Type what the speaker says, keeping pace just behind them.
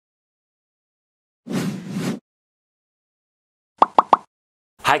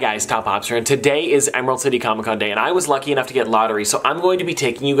Hi guys, Top Pops here, and today is Emerald City Comic Con Day, and I was lucky enough to get lottery, so I'm going to be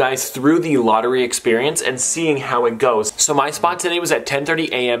taking you guys through the lottery experience and seeing how it goes. So my spot today was at 10:30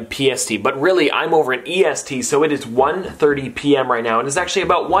 a.m. PST, but really I'm over in EST, so it is 1:30 p.m. right now, and it's actually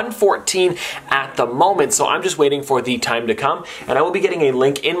about 1:14 at the moment, so I'm just waiting for the time to come, and I will be getting a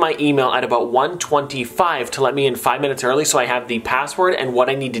link in my email at about 1:25 to let me in 5 minutes early, so I have the password and what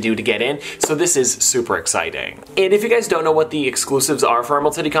I need to do to get in, so this is super exciting. And if you guys don't know what the exclusives are for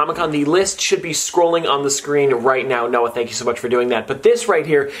Emerald City Comic Con, the list should be scrolling on the screen right now. Noah, thank you so much for doing that. But this right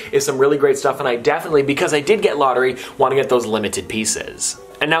here is some really great stuff, and I definitely, because I did get lottery, want to get those limited pieces.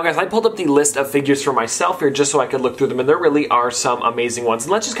 And now guys, I pulled up the list of figures for myself here just so I could look through them, and there really are some amazing ones.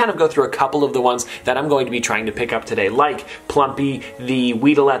 And let's just kind of go through a couple of the ones that I'm going to be trying to pick up today, like Plumpy, the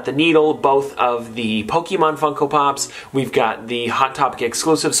Weedle at the Needle, both of the Pokemon Funko Pops. We've got the Hot Topic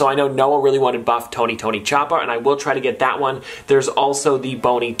exclusive, so I know Noah really wanted buff Tony Choppa, and I will try to get that one. There's also the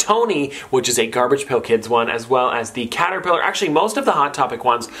Bony Tony, which is a Garbage Pail Kids one, as well as the Caterpillar. Actually, most of the Hot Topic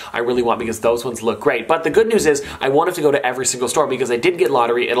ones I really want because those ones look great. But the good news is I won't have to go to every single store because I did get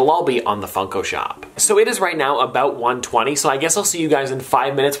lottery. It'll all be on the Funko shop. So it is right now about 1:20, so I guess I'll see you guys in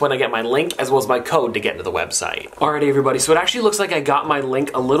 5 minutes when I get my link as well as my code to get into the website. Alrighty everybody, so it actually looks like I got my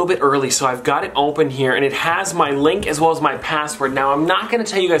link a little bit early, so I've got it open here and it has my link as well as my password. Now I'm not going to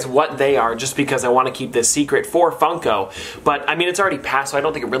tell you guys what they are just because I want to keep this secret for Funko, but I mean it's already passed so I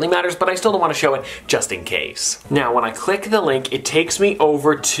don't think it really matters, but I still don't want to show it just in case. Now when I click the link, it takes me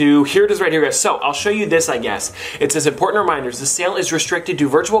over to, here it is right here guys. So I'll show you this I guess. It says important reminders, the sale is restricted to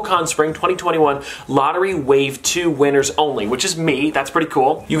Virtual Con Spring 2021 Lottery Wave 2 winners only, which is me. That's pretty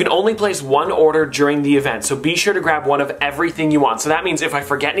cool. You can only place one order during the event, so be sure to grab one of everything you want. So that means if I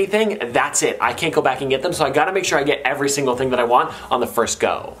forget anything, that's it. I can't go back and get them, so I gotta make sure I get every single thing that I want on the first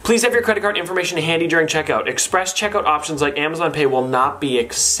go. Please have your credit card information handy during checkout. Express checkout options like Amazon Pay will not be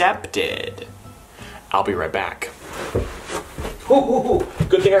accepted. I'll be right back. Ooh,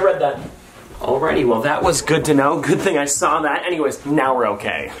 good thing I read that. Alrighty, well that was good to know. Good thing I saw that. Anyways, now we're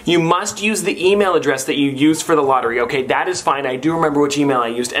okay. You must use the email address that you used for the lottery, okay? That is fine. I do remember which email I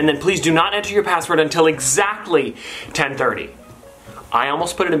used. And then please do not enter your password until exactly 10:30. I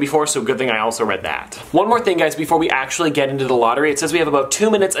almost put it in before, so good thing I also read that. One more thing, guys, before we actually get into the lottery. It says we have about 2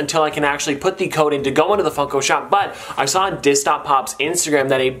 minutes until I can actually put the code in to go into the Funko shop, but I saw on Pop's Instagram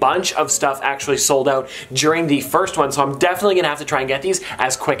that a bunch of stuff actually sold out during the first one, so I'm definitely gonna have to try and get these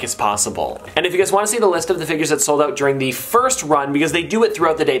as quick as possible. And if you guys wanna see the list of the figures that sold out during the first run, because they do it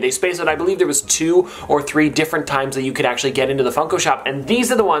throughout the day, they space it, I believe there was 2 or 3 different times that you could actually get into the Funko shop, and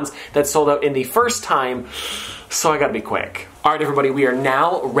these are the ones that sold out in the first time, so I gotta be quick. All right, everybody, we are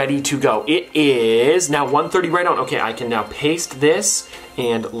now ready to go. It is now 1:30 right on. Okay, I can now paste this,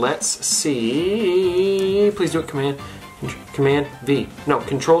 and let's see. Please do it, Command V. No,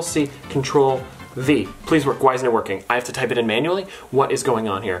 Control C, Control V. Please work. Why isn't it working? I have to type it in manually? What is going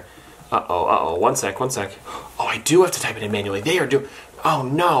on here? Uh-oh. One sec. Oh, I do have to type it in manually. They are doing, oh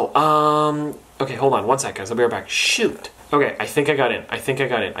no. Okay, hold on, 1 sec, guys. I'll be right back. Shoot. Okay, I think I got in. I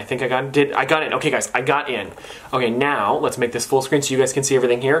got in. Okay, guys, I got in. Okay, now let's make this full screen so you guys can see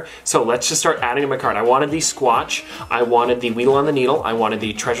everything here. So let's just start adding to my cart. I wanted the Squatch. I wanted the Weedle on the Needle. I wanted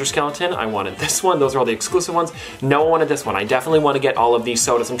the Treasure Skeleton. I wanted this one. Those are all the exclusive ones. No one wanted this one. I definitely want to get all of these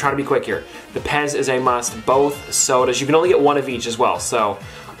sodas. I'm trying to be quick here. The Pez is a must. Both sodas. You can only get one of each as well. So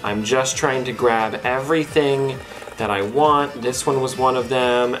I'm just trying to grab everything that I want. This one was one of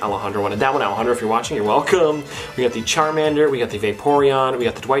them. Alejandro wanted that one. Alejandro, if you're watching, you're welcome. We got the Charmander, we got the Vaporeon, we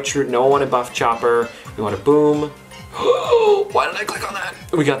got the Dwight Schrute. No one wanted Buff Chopper. We want a Boom. Why did I click on that?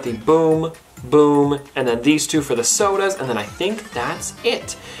 We got the Boom, and then these two for the sodas, and then I think that's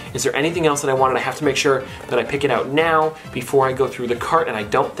it. Is there anything else that I wanted? I have to make sure that I pick it out now before I go through the cart, and I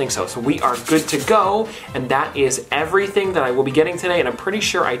don't think so. So we are good to go, and that is everything that I will be getting today, and I'm pretty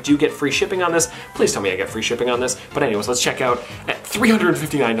sure I do get free shipping on this. Please tell me I get free shipping on this. But anyways, let's check out at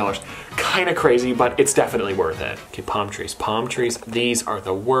 $359. Kinda crazy, but it's definitely worth it. Okay, palm trees. Palm trees, these are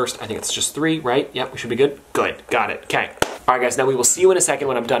the worst. I think it's just 3, right? Yep, we should be good. Good, got it, okay. All right guys, now we will see you in a second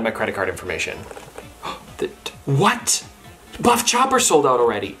when I'm done my credit card information. What? Buff Chopper sold out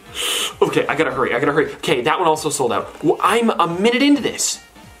already. Okay, I gotta hurry. Okay, that one also sold out. Well, I'm a minute into this.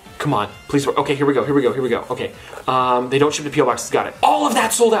 Come on, please work. Okay, here we go. Okay, they don't ship the PO boxes, got it. All of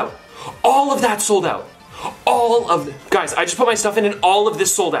that sold out. Guys, I just put my stuff in and all of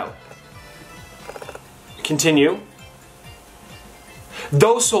this sold out. Continue.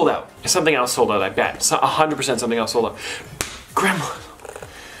 Those sold out. Something else sold out, I bet. So 100% something else sold out. Grandma.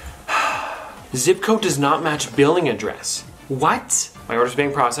 Zip code does not match billing address. What? My order's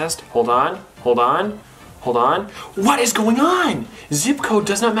being processed. Hold on. Hold on. What is going on? Zip code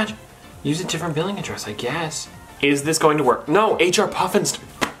does not match. Use a different billing address, I guess. Is this going to work? No, HR Puffins.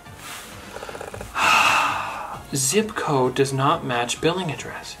 Zip code does not match billing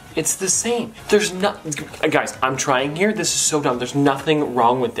address. It's the same. There's not, guys, I'm trying here. This is so dumb. There's nothing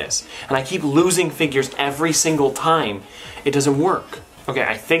wrong with this. And I keep losing figures every single time. It doesn't work. Okay,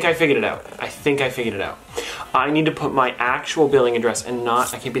 I think I figured it out. I need to put my actual billing address and I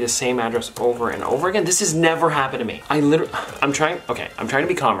can't be the same address over and over again. This has never happened to me. I'm trying to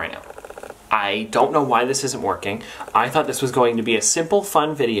be calm right now. I don't know why this isn't working. I thought this was going to be a simple,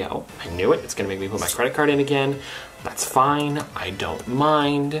 fun video. I knew it. It's gonna make me put my credit card in again. That's fine. I don't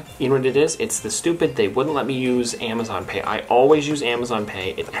mind. You know what it is? It's the stupid, they wouldn't let me use Amazon Pay. I always use Amazon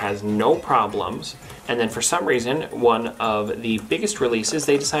Pay. It has no problems. And then for some reason, one of the biggest releases,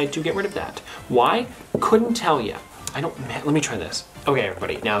 they decided to get rid of that. Why? Couldn't tell you. Let me try this. Okay,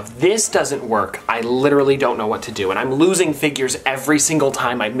 everybody, now if this doesn't work, I literally don't know what to do, and I'm losing figures every single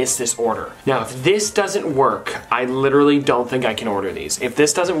time I miss this order. Now, if this doesn't work, I literally don't think I can order these. If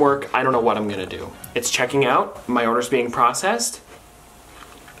this doesn't work, I don't know what I'm gonna do. It's checking out, my order's being processed.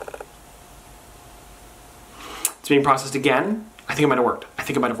 It's being processed again. I think it might have worked. I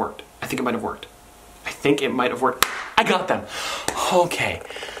think it might have worked. I got them. Okay.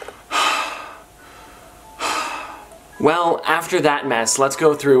 Well, after that mess, let's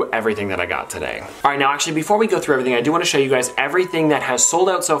go through everything that I got today. All right, now actually, before we go through everything, I do want to show you guys everything that has sold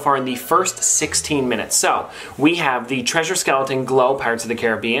out so far in the first 16 minutes. So, we have the Treasure Skeleton Glow Pirates of the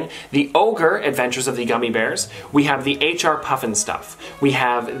Caribbean, the Ogre Adventures of the Gummy Bears, we have the HR Puffin stuff, we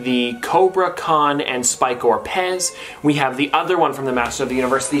have the Cobra Khan and Spike-Or Pez, we have the other one from the Master of the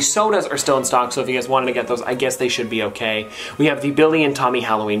Universe. The sodas are still in stock, so if you guys wanted to get those, I guess they should be okay. We have the Billy and Tommy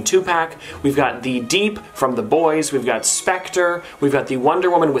Halloween 2-pack, we've got the Deep from The Boys, we've got Spectre, we've got the Wonder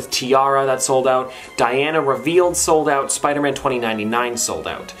Woman with Tiara that sold out, Diana Revealed sold out, Spider-Man 2099 sold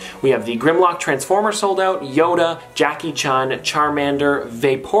out. We have the Grimlock Transformer sold out, Yoda, Jackie Chan, Charmander,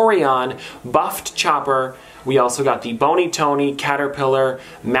 Vaporeon, Buffed Chopper. We also got the Bony Tony, Caterpillar,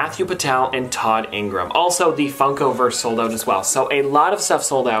 Matthew Patel, and Todd Ingram. Also, the Funko-verse sold out as well. So a lot of stuff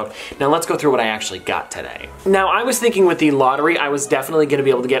sold out. Now let's go through what I actually got today. Now I was thinking with the lottery, I was definitely going to be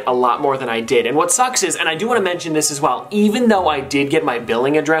able to get a lot more than I did. And what sucks is, and I do want to mention this as well, even though I did get my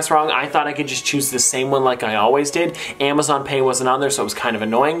billing address wrong, I thought I could just choose the same one like I always did. Amazon Pay wasn't on there, so it was kind of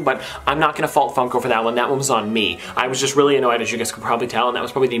annoying, but I'm not going to fault Funko for that one. That one was on me. I was just really annoyed, as you guys could probably tell, and that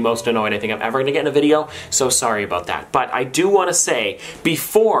was probably the most annoyed I think I'm ever going to get in a video. So sorry about that. But I do want to say,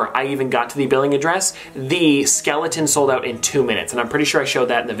 before I even got to the billing address, the skeleton sold out in 2 minutes, and I'm pretty sure I showed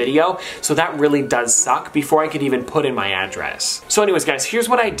that in the video, so that really does suck before I could even put in my address. So anyways, guys, here's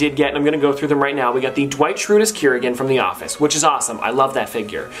what I did get, and I'm going to go through them right now. We got the Dwight Schrute as Kierrigan from The Office, which is awesome. I love that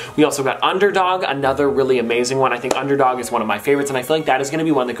figure. We also got Underdog, another really amazing one. I think Underdog is one of my favorites, and I feel like that is going to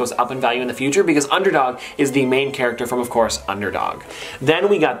be one that goes up in value in the future, because Underdog is the main character from, of course, Underdog. Then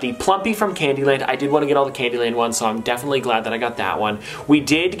we got the Plumpy from Candyland. I did want to get all the Candyland ones, so I'm definitely glad that I got that one. We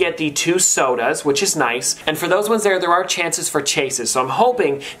did get the 2 sodas, which is nice. And for those ones there are chances for chases. So I'm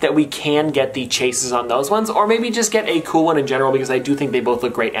hoping that we can get the chases on those ones, or maybe just get a cool one in general, because I do think they both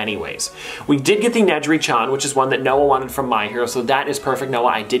look great anyways. We did get the Nedry-chan, which is one that Noah wanted from My Hero, so that is perfect, Noah.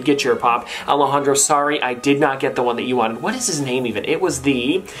 I did get your pop. Alejandro, sorry, I did not get the one that you wanted. What is his name even? It was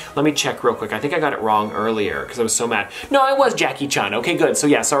the... Let me check real quick. I think I got it wrong earlier, because I was so mad. No, it was Jackie Chan. Okay, good. So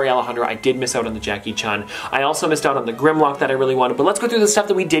yeah, sorry, Alejandro. I did miss out on the Jackie Chan. I also missed out on the Grimlock that I really wanted, but let's go through the stuff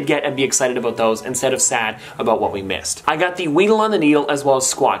that we did get and be excited about those instead of sad about what we missed. I got the Weedle on the Needle as well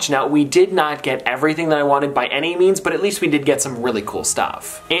as Squatch. Now, we did not get everything that I wanted by any means, but at least we did get some really cool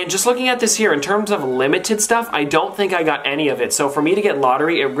stuff. And just looking at this here, in terms of limited stuff, I don't think I got any of it. So for me to get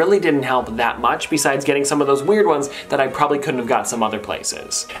lottery, it really didn't help that much, besides getting some of those weird ones that I probably couldn't have got some other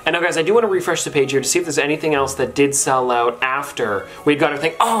places. And now, guys, I do want to refresh the page here to see if there's anything else that did sell out after we got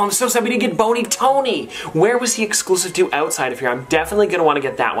everything. Oh, I'm so sad we didn't get Bony Tony. Where was he exclusive to outside of here? I'm definitely going to want to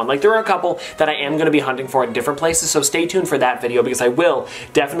get that one. Like, there are a couple that I am going to be hunting for in different places, so stay tuned for that video, because I will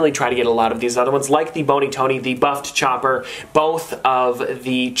definitely try to get a lot of these other ones, like the Bony Tony, the Buffed Chopper, both of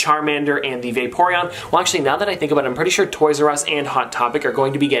the Charmander and the Vaporeon. Well, actually, now that I think about it, I'm pretty sure Toys R Us and Hot Topic are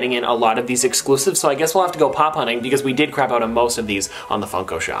going to be getting in a lot of these exclusives, so I guess we'll have to go pop hunting, because we did crap out on most of these on the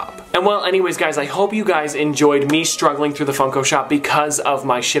Funko shop. And well, anyways, guys, I hope you guys enjoyed me struggling through the Funko shop because of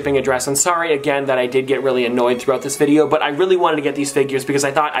my shipping address, and sorry again that I did get really annoyed throughout this video, but I really wanted to get these figures because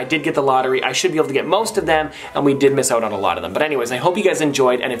I thought I did get the lottery, I should be able to get most of them, and we did miss out on a lot of them. But anyways, I hope you guys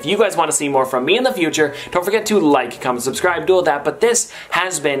enjoyed, and if you guys want to see more from me in the future, don't forget to like, comment, subscribe, do all that. But this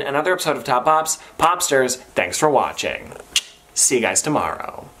has been another episode of Top Pops. Popsters, thanks for watching. See you guys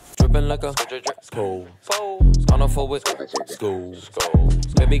tomorrow. dripping like a pool. Gonna full with school.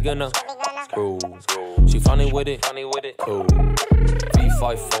 Baby gonna screw. She funny with it, cool.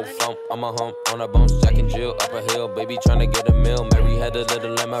 V5 full thump, I'm a hump on a bounce, Jack and Jill up a hill. Baby tryna get a meal. Mary had a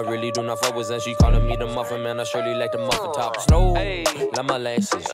little lamb, I really do not fuck with, and she calling me the muffin man. I surely like the muffin top. Slow, like my lashes.